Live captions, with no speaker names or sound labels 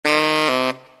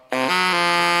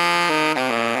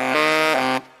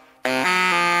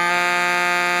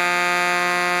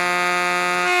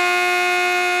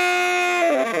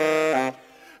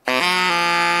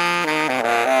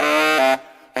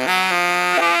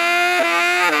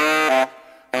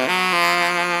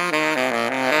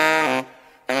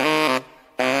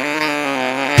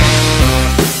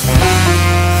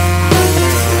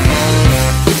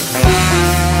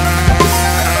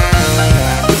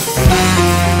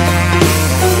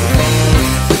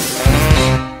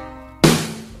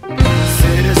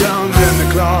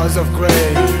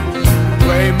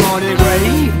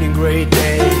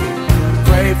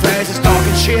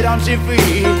your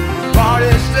feet. What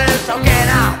is this? How can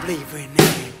I believe in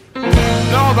it?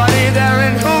 Nobody there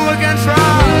in who we can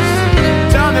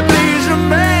trust. Tell me please, who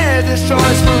made this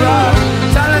choice for us?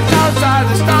 Silence outside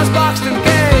the stars boxed in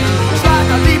cage. It's like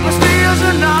our deepest fears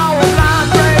are now a blind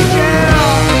breaking.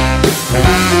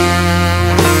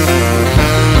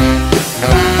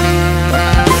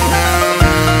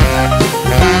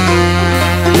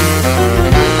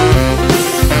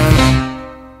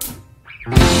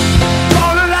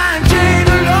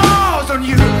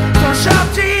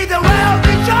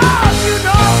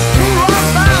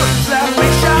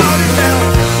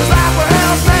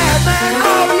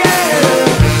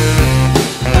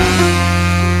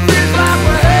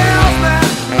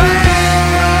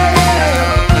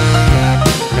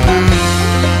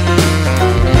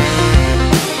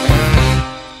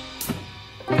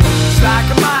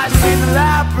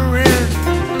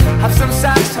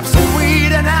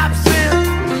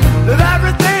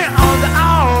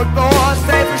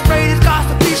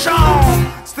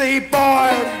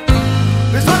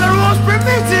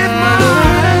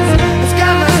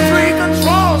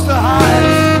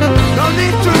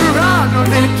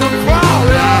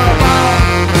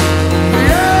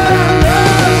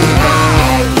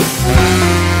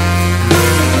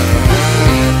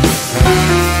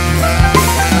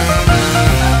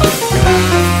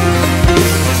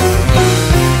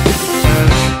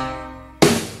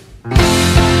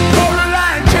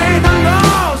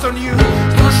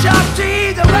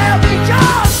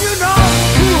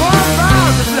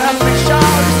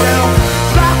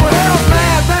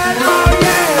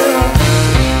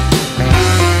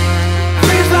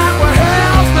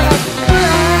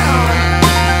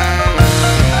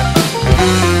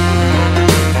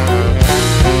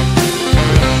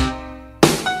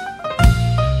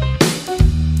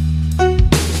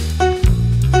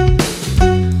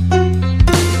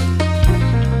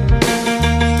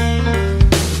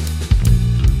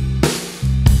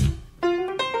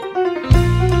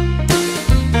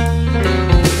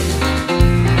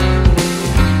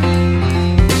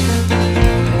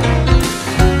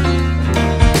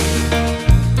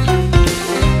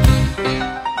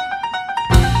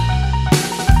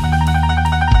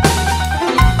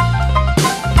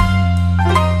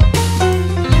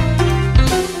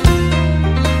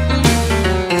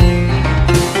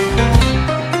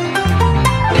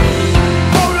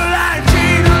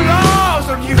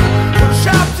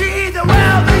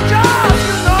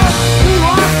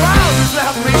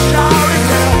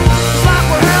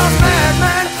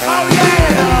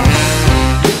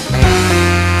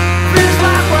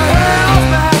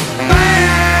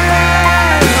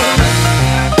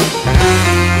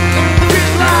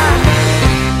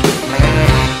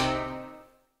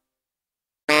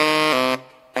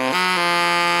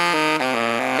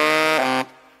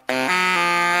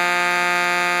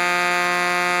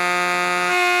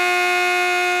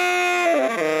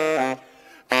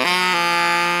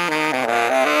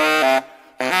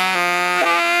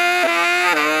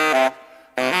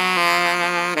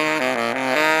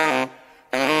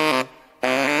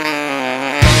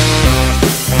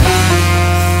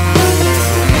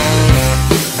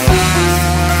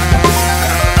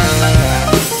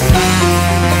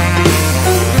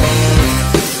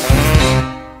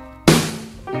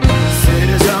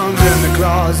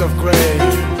 Of grey,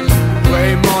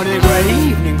 grey morning, grey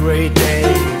evening, grey day,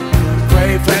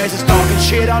 grey faces talking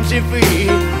shit on TV.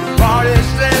 What is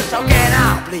this? How can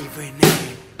I believe in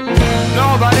it?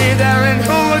 Nobody there in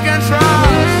who we can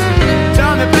trust.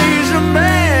 Tell me please, who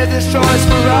made this choice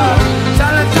for us?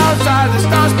 Silence outside the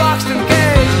stars boxed in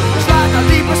cage. It's like our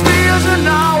deepest fears are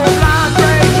now a blind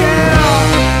breaking.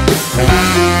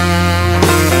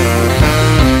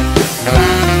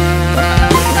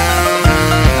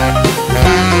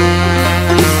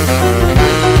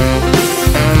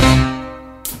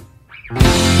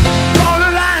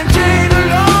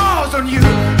 You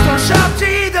don't shout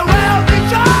to the well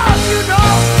because you know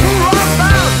who I'm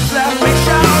about.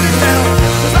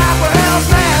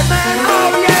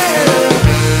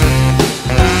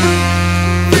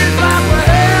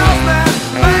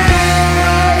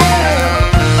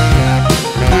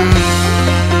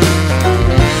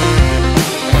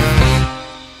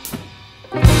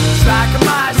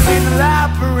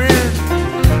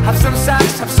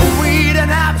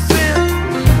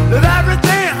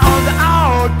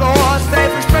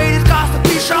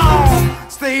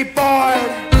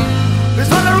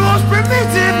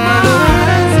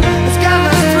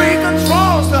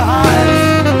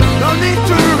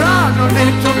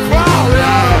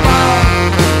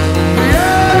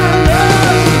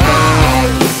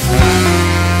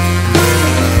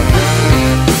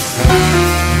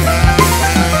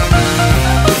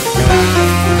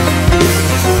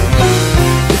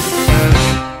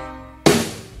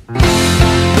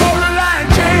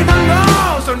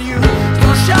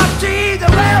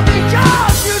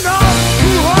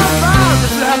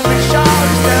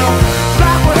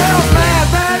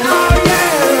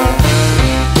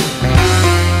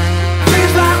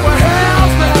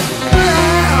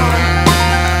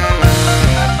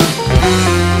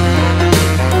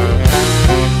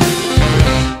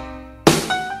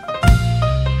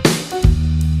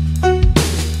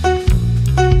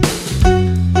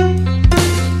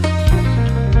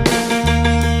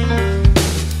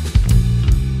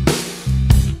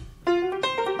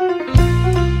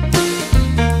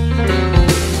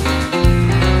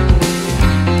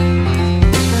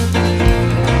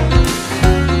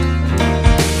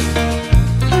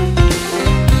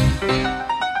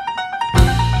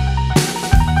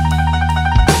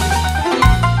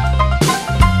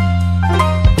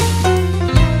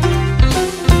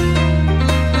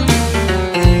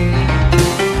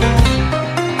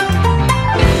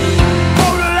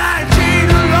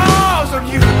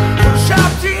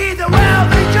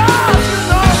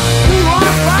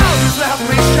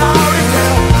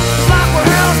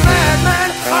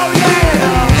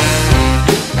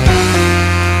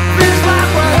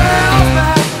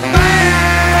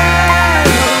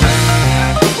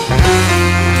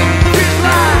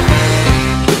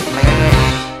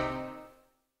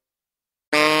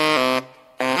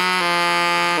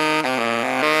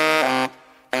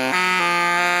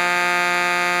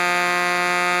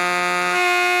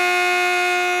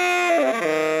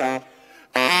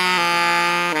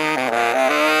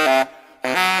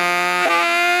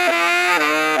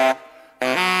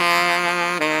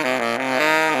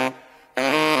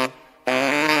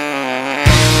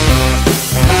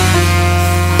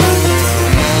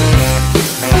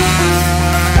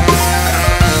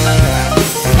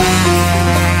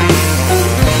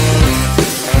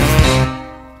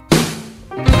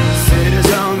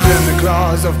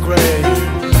 clouds of grey.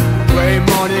 Grey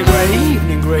morning, grey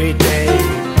evening, grey day.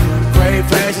 Grey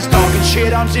faces talking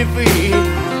shit on TV.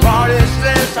 What is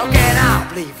this? How can I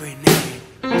believe in it?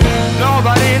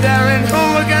 Nobody there in who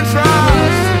we can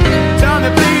trust. Tell me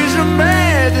please, who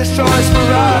made this choice for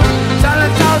us?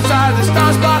 Silence outside the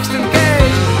stars boxed in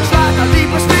cage. It's like our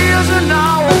deepest fears are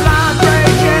now a blind breaking.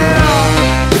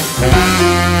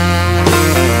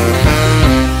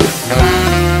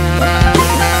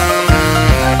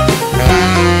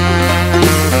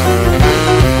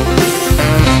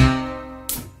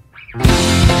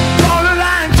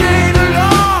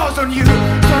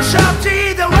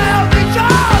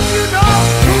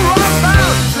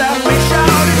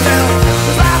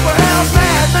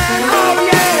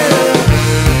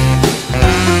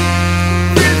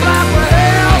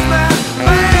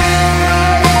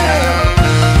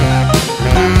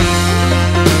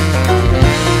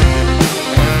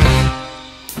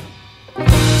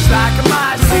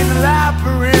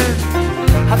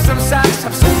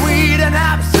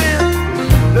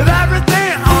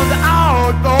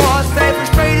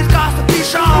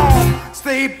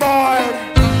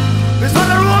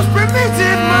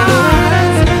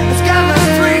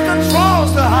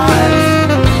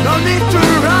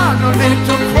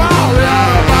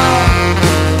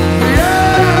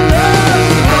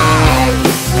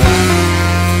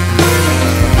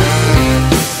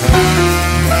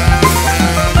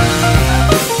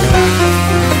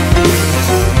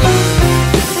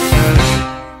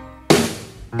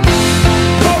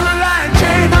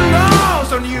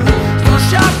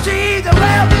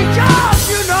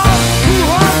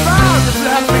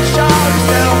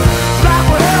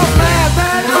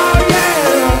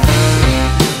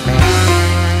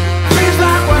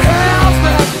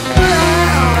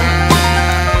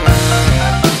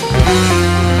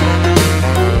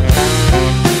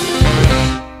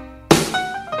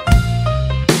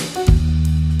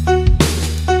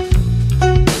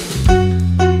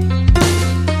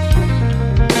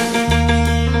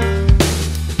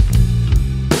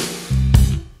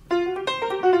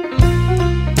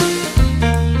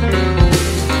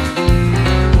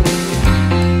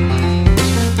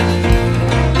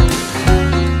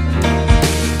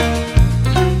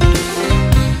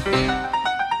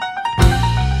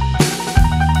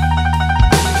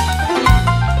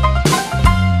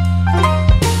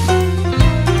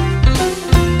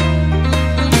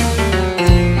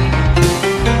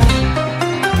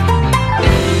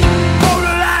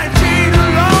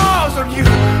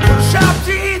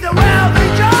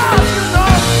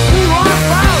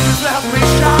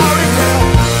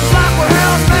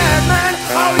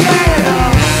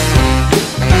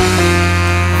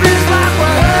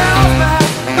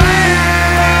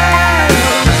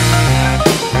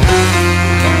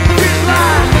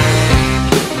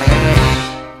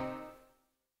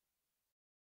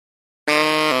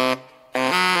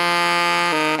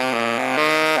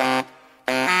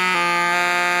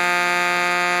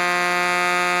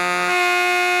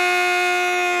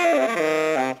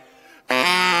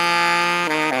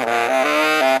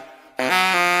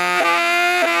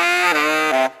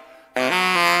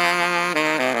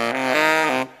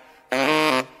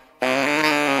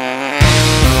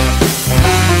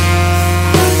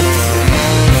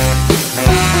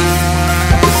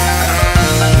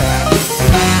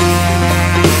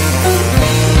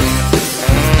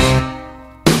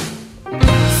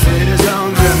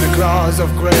 Of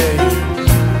grey,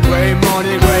 grey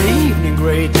morning, grey evening,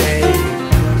 grey day.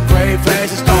 Grey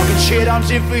faces talking shit on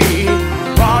TV.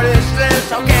 What is this?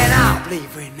 How can I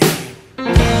believe in it?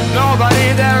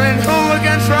 Nobody there in who we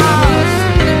can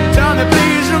trust. Tell me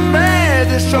please, who made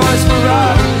this choice for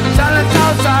us?